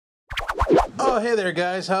Oh, hey there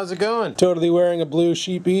guys, how's it going? Totally wearing a blue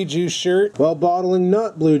sheep e-juice shirt while bottling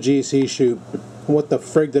not blue GC shoot. What the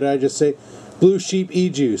frig did I just say? Blue sheep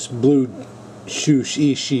e-juice. Blue shoosh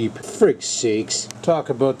e-sheep. Frig's sakes. Talk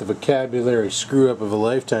about the vocabulary screw up of a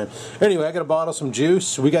lifetime. Anyway, I gotta bottle some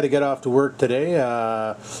juice. We gotta get off to work today.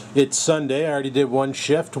 It's Sunday. I already did one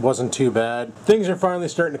shift. Wasn't too bad. Things are finally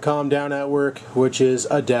starting to calm down at work, which is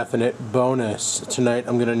a definite bonus. Tonight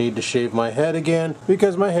I'm gonna need to shave my head again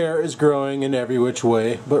because my hair is growing in every which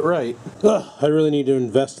way but right. Ugh, I really need to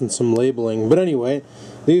invest in some labeling. But anyway,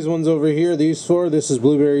 these ones over here, these four, this is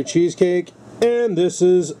blueberry cheesecake and this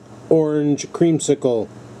is orange creamsicle.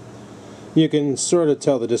 You can sort of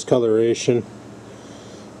tell the discoloration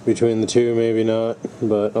between the two, maybe not,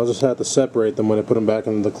 but I'll just have to separate them when I put them back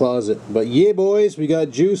into the closet. But yeah boys, we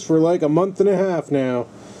got juice for like a month and a half now.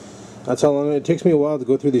 That's how long it takes me a while to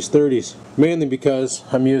go through these 30s. Mainly because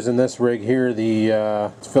I'm using this rig here,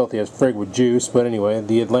 it's filthy as frig with juice, but anyway,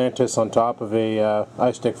 the Atlantis on top of a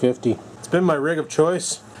iStick 50. It's been my rig of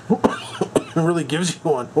choice. It really gives you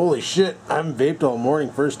one. Holy shit, I haven't vaped all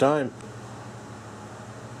morning, first time.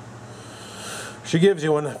 She gives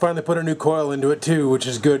you one. I finally put a new coil into it too, which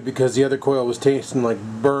is good because the other coil was tasting like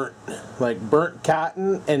burnt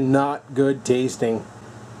cotton and not good tasting.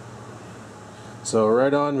 So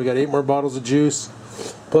right on, we got 8 more bottles of juice.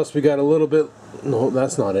 Plus we got a little bit, no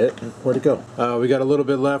that's not it, where'd it go? We got a little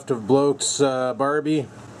bit left of Bloke's Barbie.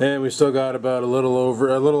 And we still got about a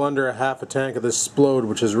little under a half a tank of this Splode,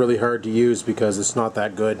 which is really hard to use because it's not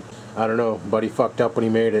that good. I don't know, buddy fucked up when he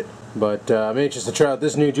made it. But I'm anxious to try out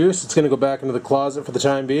this new juice. It's going to go back into the closet for the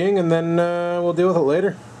time being, and then we'll deal with it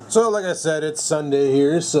later. So like I said, it's Sunday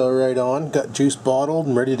here, so right on. Got juice bottled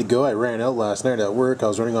and ready to go. I ran out last night at work. I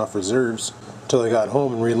was running off reserves until I got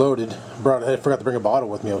home and reloaded. I forgot to bring a bottle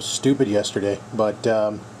with me. I was stupid yesterday. But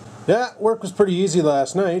yeah, work was pretty easy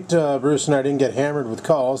last night. Bruce and I didn't get hammered with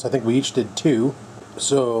calls. I think we each did 2.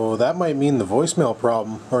 So that might mean the voicemail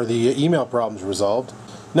problem, or the email problem's resolved.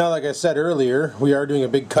 Now, like I said earlier, we are doing a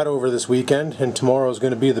big cutover this weekend, and tomorrow is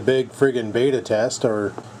going to be the big friggin' beta test,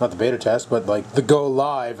 or not the beta test, but like the go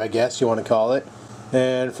live, I guess you want to call it.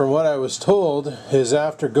 And from what I was told, is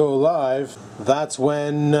after go live, that's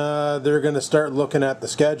when they're going to start looking at the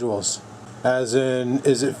schedules. As in,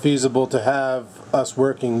 is it feasible to have us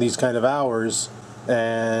working these kind of hours?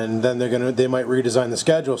 And then they might redesign the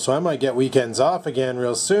schedule. So I might get weekends off again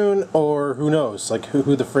real soon, or who knows? Like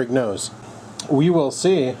who the frig knows? We will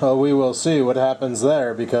see. We will see what happens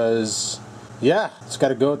there, because yeah, it's got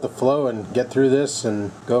to go with the flow and get through this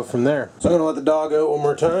and go from there. So I'm gonna let the dog out one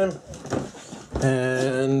more time,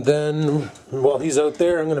 and then while he's out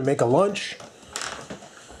there, I'm gonna make a lunch,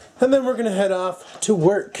 and then we're gonna head off to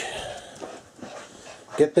work.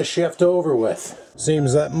 Get the shift over with.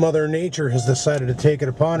 Seems that Mother Nature has decided to take it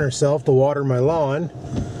upon herself to water my lawn.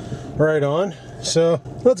 Right on. So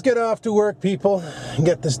let's get off to work, people, and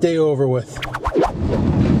get this day over with.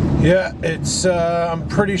 Yeah, it's I'm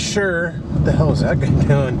pretty sure. What the hell is that guy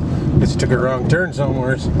doing? Guess he took a wrong turn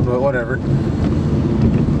somewhere, but whatever.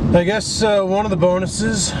 I guess one of the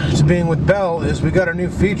bonuses to being with Bell is we got a new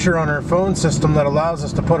feature on our phone system that allows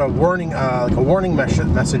us to put a warning, like a warning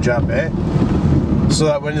message up, so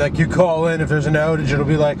that when like you call in, if there's an outage, it'll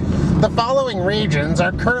be like, the following regions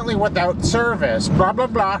are currently without service, blah blah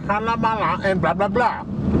blah, blah blah, and blah blah blah.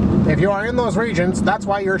 If you are in those regions, that's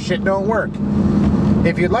why your shit don't work.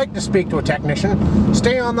 If you'd like to speak to a technician,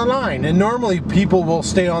 stay on the line. And normally people will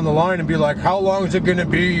stay on the line and be like, how long is it gonna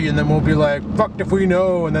be? And then we'll be like, fucked if we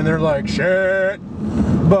know. And then they're like, shit.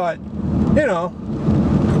 But, you know,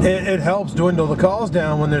 it helps dwindle the calls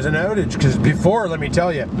down when there's an outage. Because before, let me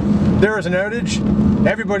tell you, there was an outage,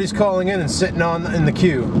 everybody's calling in and sitting in the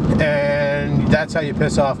queue. And that's how you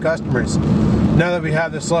piss off customers. Now that we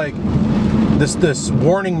have this, like, this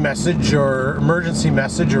warning message or emergency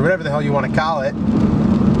message or whatever the hell you want to call it,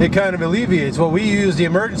 it kind of alleviates. Well, we use the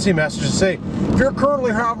emergency message to say, if you're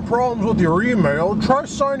currently having problems with your email, try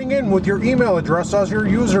signing in with your email address as your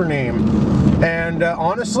username. And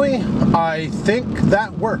honestly, I think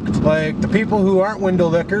that worked. Like, the people who aren't window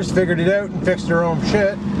lickers figured it out and fixed their own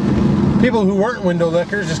shit. People who weren't window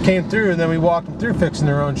lickers just came through and then we walked them through fixing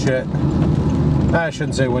their own shit. I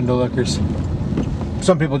shouldn't say window lickers.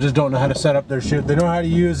 Some people just don't know how to set up their shit. They know how to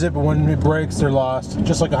use it, but when it breaks, they're lost.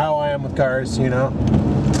 Just like how I am with cars, you know.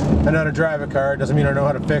 I know how to drive a car, doesn't mean I know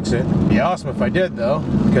how to fix it. It'd be awesome if I did, though,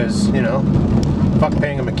 because, you know, fuck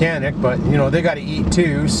paying a mechanic, but, you know, they gotta eat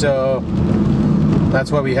too, so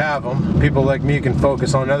that's why we have them. People like me can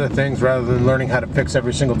focus on other things rather than learning how to fix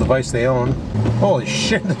every single device they own. Holy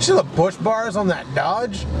shit, there's the bush bars on that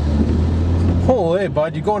Dodge? Holy,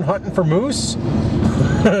 bud, you going hunting for moose?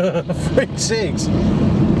 For sakes.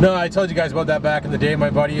 No, I told you guys about that back in the day. My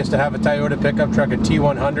buddy used to have a Toyota pickup truck, a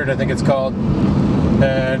T100, I think it's called.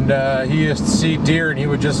 And he used to see deer and he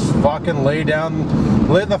would just fucking lay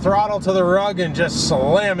the throttle to the rug and just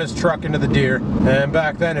slam his truck into the deer. And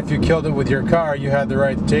back then, if you killed it with your car, you had the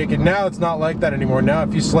right to take it. Now it's not like that anymore. Now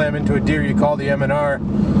if you slam into a deer, you call the M&R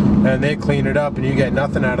and they clean it up and you get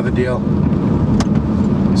nothing out of the deal.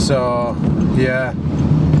 So, yeah.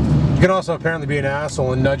 You can also apparently be an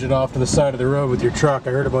asshole and nudge it off to the side of the road with your truck. I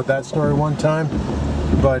heard about that story one time,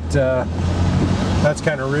 but that's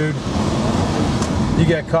kind of rude. You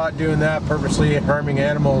get caught doing that, purposely harming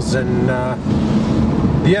animals, and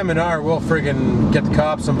the M&R will friggin' get the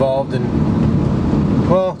cops involved, and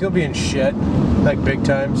well, you'll be in shit, like big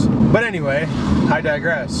times. But anyway, I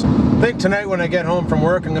digress. I think tonight when I get home from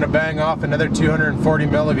work, I'm gonna bang off another 240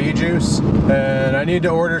 ml of e-juice, and I need to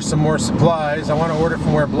order some more supplies. I want to order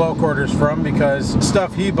from where Bloke orders from, because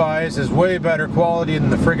stuff he buys is way better quality than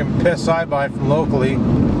the friggin' piss I buy from locally,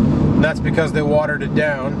 and that's because they watered it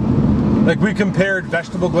down. Like, we compared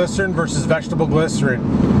vegetable glycerin versus vegetable glycerin.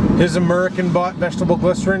 His American bought vegetable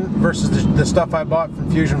glycerin versus the stuff I bought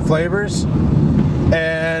from Fusion Flavors.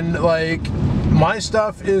 And like, my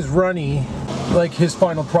stuff is runny like his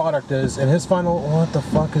final product is. And his final, what the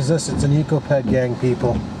fuck is this? It's an Ecoped Gang,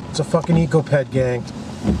 people. It's a fucking Ecoped Gang.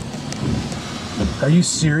 Are you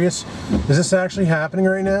serious? Is this actually happening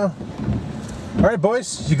right now? Alright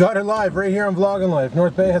boys, you got it live right here on Vloggin' Life.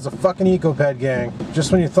 North Bay has a fucking Ecoped Gang.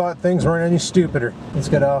 Just when you thought things weren't any stupider. Let's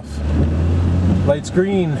get off. Light's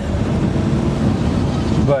green.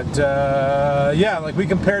 But yeah, like, we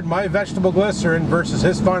compared my vegetable glycerin versus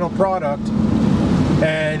his final product.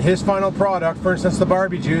 And his final product, for instance the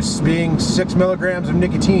Barbie juice, being 6 milligrams of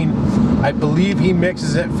nicotine, I believe he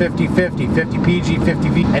mixes it 50-50, 50 PG, 50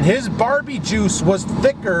 V. And his Barbie juice was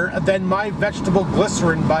thicker than my vegetable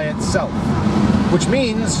glycerin by itself. Which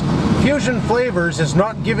means Fusion Flavors is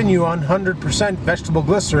not giving you 100% vegetable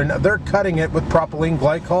glycerin, they're cutting it with propylene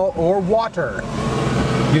glycol or water.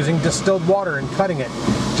 Using distilled water and cutting it,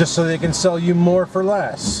 just so they can sell you more for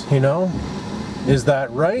less, you know? Is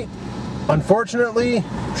that right? Unfortunately,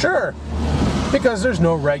 sure. Because there's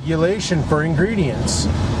no regulation for ingredients.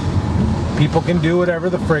 People can do whatever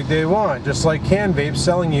the frig they want, just like Can Vape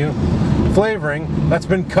selling you flavoring that's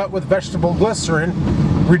been cut with vegetable glycerin,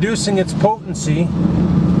 reducing its potency,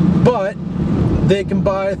 but they can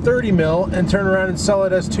buy 30 mil and turn around and sell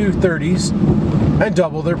it as 230s and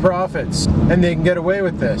double their profits. And they can get away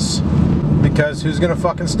with this because who's gonna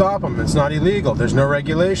fucking stop them? It's not illegal. There's no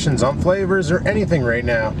regulations on flavors or anything right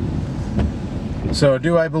now. So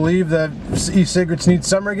do I believe that e-cigarettes need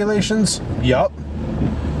some regulations? Yup.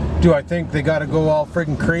 Do I think they gotta go all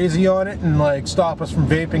friggin' crazy on it and like stop us from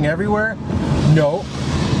vaping everywhere? No.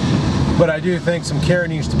 But I do think some care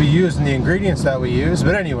needs to be used in the ingredients that we use.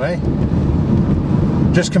 But anyway,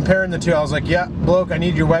 just comparing the two, I was like, yeah, Bloke, I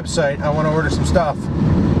need your website. I want to order some stuff.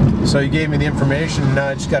 So he gave me the information, and now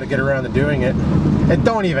I just got to get around to doing it. And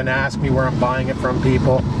don't even ask me where I'm buying it from,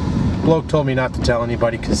 people. Bloke told me not to tell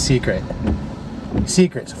anybody because secret.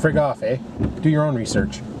 Secrets, frig off, eh? Do your own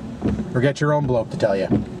research. Or get your own bloke to tell you.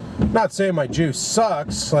 Not saying my juice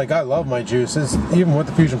sucks. Like, I love my juices. Even with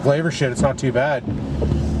the Fusion flavor shit, it's not too bad.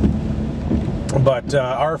 But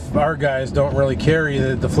our guys don't really carry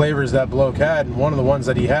the flavors that Bloke had, and one of the ones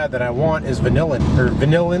that he had that I want is vanillin, or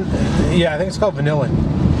vanillin. Yeah, I think it's called vanillin.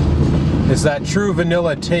 It's that true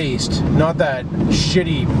vanilla taste, not that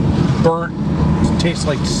shitty burnt, tastes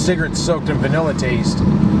like cigarette soaked in vanilla taste.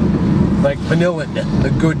 Like vanillin, the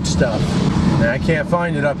good stuff. And I can't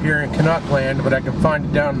find it up here in Canuck land, but I can find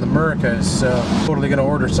it down in the Americas, so I'm totally gonna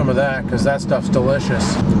order some of that because that stuff's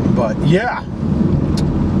delicious. But yeah.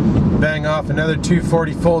 Bang off another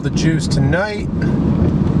 240 full of juice tonight.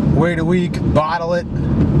 Wait a week, bottle it.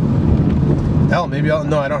 Hell, maybe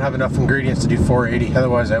no, I don't have enough ingredients to do 480.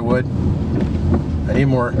 Otherwise, I would. I need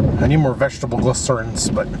more vegetable glycerins.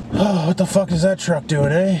 But oh, what the fuck is that truck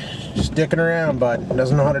doing, eh? Just dicking around, bud.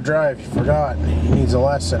 Doesn't know how to drive. He forgot. He needs a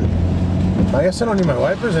lesson. I guess I don't need my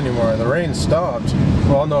wipers anymore. The rain stopped.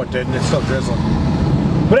 Well, no, it didn't. It's still drizzling.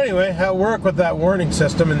 But anyway, at work with that warning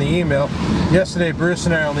system in the email, yesterday Bruce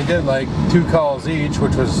and I only did like 2 calls each,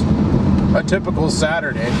 which was a typical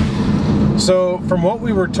Saturday. So from what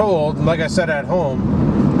we were told, like I said at home,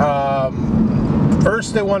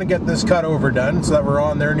 first they want to get this cut over done so that we're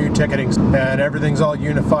on their new ticketing and everything's all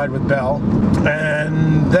unified with Bell.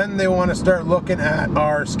 And then they want to start looking at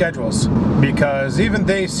our schedules, because even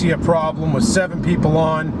they see a problem with 7 people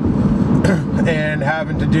on and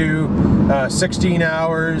having to do 16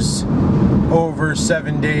 hours over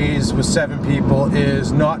 7 days with 7 people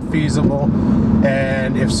is not feasible.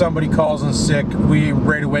 And if somebody calls in sick, we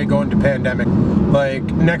right away go into pandemic. Like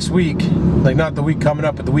next week, like not the week coming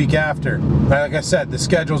up, but the week after. Like I said, the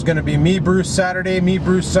schedule is going to be me, Bruce Saturday, me,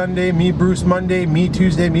 Bruce Sunday, me, Bruce Monday, me,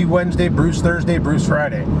 Tuesday, me, Wednesday, Bruce Thursday, Bruce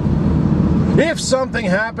Friday. If something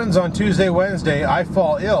happens on Tuesday, Wednesday, I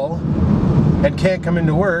fall ill and can't come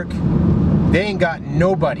into work, they ain't got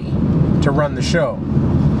nobody to run the show.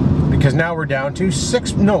 Because now we're down to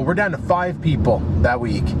we're down to 5 people that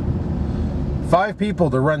week. 5 people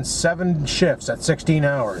to run 7 shifts at 16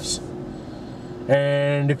 hours.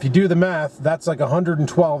 And if you do the math, that's like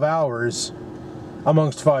 112 hours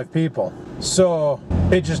amongst 5 people. So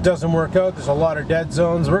it just doesn't work out. There's a lot of dead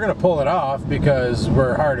zones. We're gonna pull it off because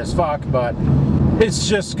we're hard as fuck, but it's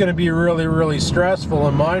just gonna be really, really stressful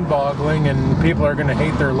and mind-boggling, and people are gonna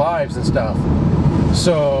hate their lives and stuff.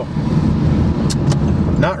 So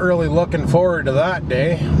not really looking forward to that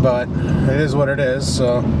day, but it is what it is.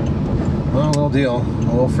 So well, a little deal,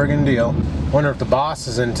 a little friggin' deal. Wonder if the boss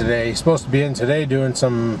is in today. He's supposed to be in today doing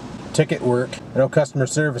some ticket work. I know customer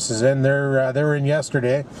service is in. They were in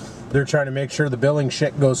yesterday. They're trying to make sure the billing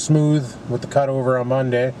shit goes smooth with the cutover on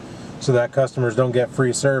Monday, so that customers don't get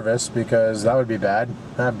free service, because that would be bad.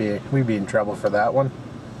 We'd be in trouble for that one.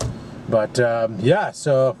 But yeah,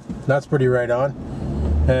 so that's pretty right on.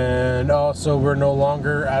 And also, we're no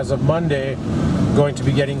longer, as of Monday, going to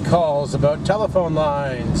be getting calls about telephone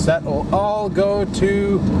lines. That will all go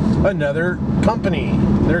to another company.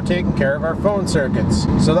 They're taking care of our phone circuits.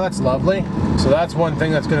 So that's lovely. So that's one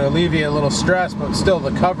thing that's going to alleviate a little stress, but still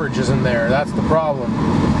the coverage isn't there. That's the problem.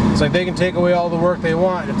 It's like they can take away all the work they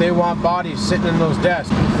want. If they want bodies sitting in those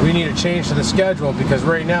desks, we need a change to the schedule, because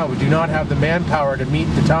right now we do not have the manpower to meet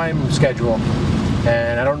the time schedule.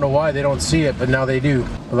 And I don't know why they don't see it, but now they do.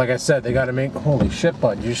 But like I said, they got to make... Holy shit,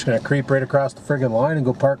 bud. You're just going to creep right across the friggin' line and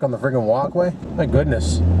go park on the friggin' walkway? My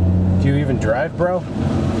goodness. Do you even drive, bro?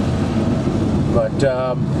 But,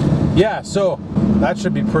 yeah, so that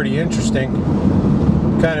should be pretty interesting.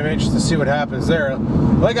 Kind of anxious to see what happens there.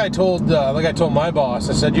 Like I told my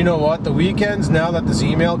boss, I said, you know what? The weekends, now that this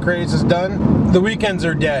email craze is done, the weekends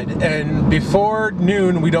are dead. And before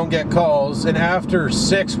noon, we don't get calls. And after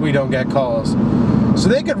 6, we don't get calls. So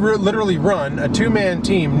they could literally run a 2-man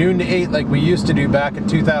team, noon to 8, like we used to do back in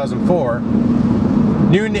 2004.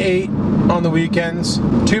 Noon to 8 on the weekends,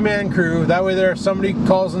 2-man crew. That way there, if somebody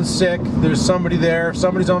calls in sick, there's somebody there. If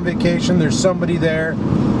somebody's on vacation, there's somebody there.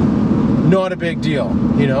 Not a big deal,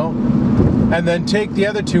 you know? And then take the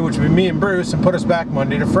other 2, which would be me and Bruce, and put us back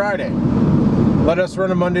Monday to Friday. Let us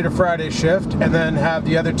run a Monday to Friday shift, and then have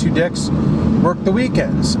the other 2 dicks work the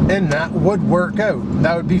weekends. And that would work out.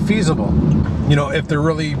 That would be feasible. You know, if they're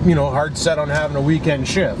really, you know, hard set on having a weekend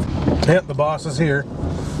shift. Yep, the boss is here.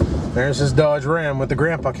 There's his Dodge Ram with the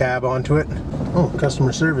grandpa cab onto it. Oh,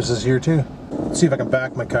 customer service is here too. Let's see if I can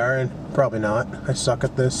back my car in. Probably not. I suck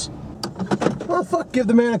at this. Oh fuck, give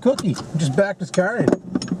the man a cookie. Just backed his car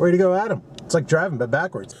in. Way to go, Adam. It's like driving but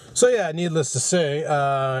backwards. So yeah, needless to say,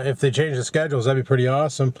 if they change the schedules, that'd be pretty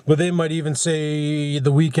awesome. But they might even say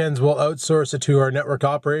the weekends we'll outsource it to our network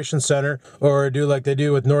operations center, or do like they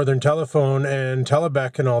do with Northern Telephone and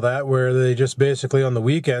Telebec and all that, where they just basically on the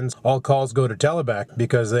weekends, all calls go to Telebec,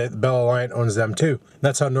 because Bell Alliant owns them too.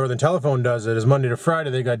 That's how Northern Telephone does it, is Monday to Friday,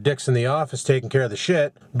 they got dicks in the office taking care of the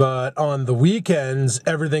shit, but on the weekends,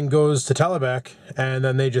 everything goes to Telebec, and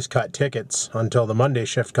then they just cut tickets until the Monday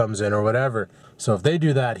shift comes in or whatever. So if they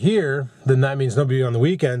do that here, then that means nobody on the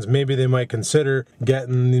weekends. Maybe they might consider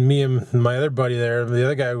getting me and my other buddy there, the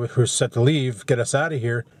other guy who's set to leave, get us out of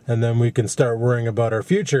here, and then we can start worrying about our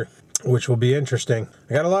future, which will be interesting.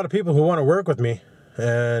 I got a lot of people who want to work with me,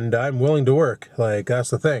 and I'm willing to work. Like, that's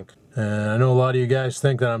the thing. And I know a lot of you guys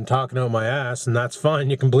think that I'm talking out my ass, and that's fine.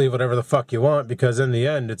 You can believe whatever the fuck you want, because in the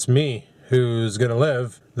end, it's me who's gonna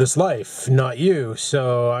live this life, not you.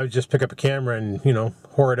 So I just pick up a camera and, you know,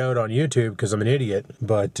 whore it out on YouTube because I'm an idiot.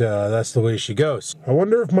 But that's the way she goes. I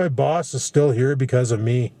wonder if my boss is still here because of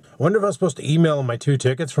me. I wonder if I was supposed to email him my 2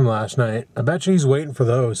 tickets from last night. I bet you he's waiting for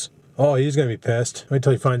those. Oh, he's gonna be pissed. Wait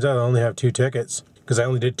till he finds out I only have 2 tickets. Because I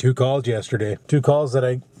only did 2 calls yesterday. 2 calls that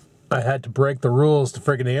I had to break the rules to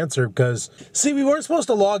friggin' answer, because, see, we weren't supposed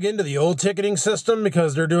to log into the old ticketing system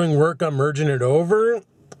because they're doing work on merging it over.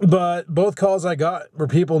 But both calls I got were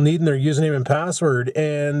people needing their username and password,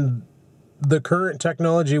 and the current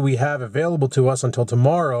technology we have available to us until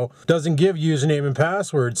tomorrow doesn't give username and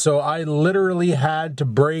password. So I literally had to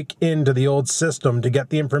break into the old system to get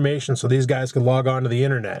the information so these guys could log on to the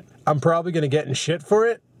internet. I'm probably going to get in shit for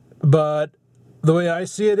it, but the way I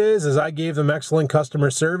see it is I gave them excellent customer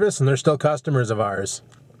service, and they're still customers of ours.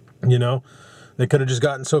 You know? They could have just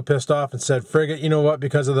gotten so pissed off and said, frig it, you know what,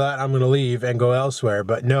 because of that, I'm going to leave and go elsewhere.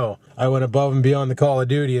 But no, I went above and beyond the Call of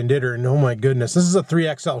Duty and did her, and oh my goodness, this is a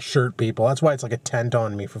 3XL shirt, people. That's why it's like a tent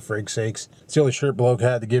on me, for frig's sakes. It's the only shirt bloke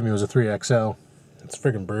had to give me was a 3XL. It's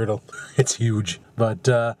friggin' brutal. It's huge. But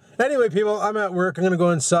anyway, people, I'm at work. I'm going to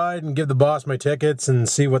go inside and give the boss my tickets and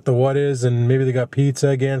see what the what is, and maybe they got pizza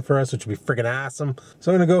again for us, which would be friggin' awesome.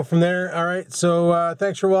 So I'm going to go from there. All right, so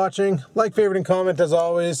thanks for watching. Like, favorite, and comment as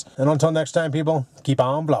always. And until next time, people, keep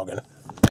on vlogging.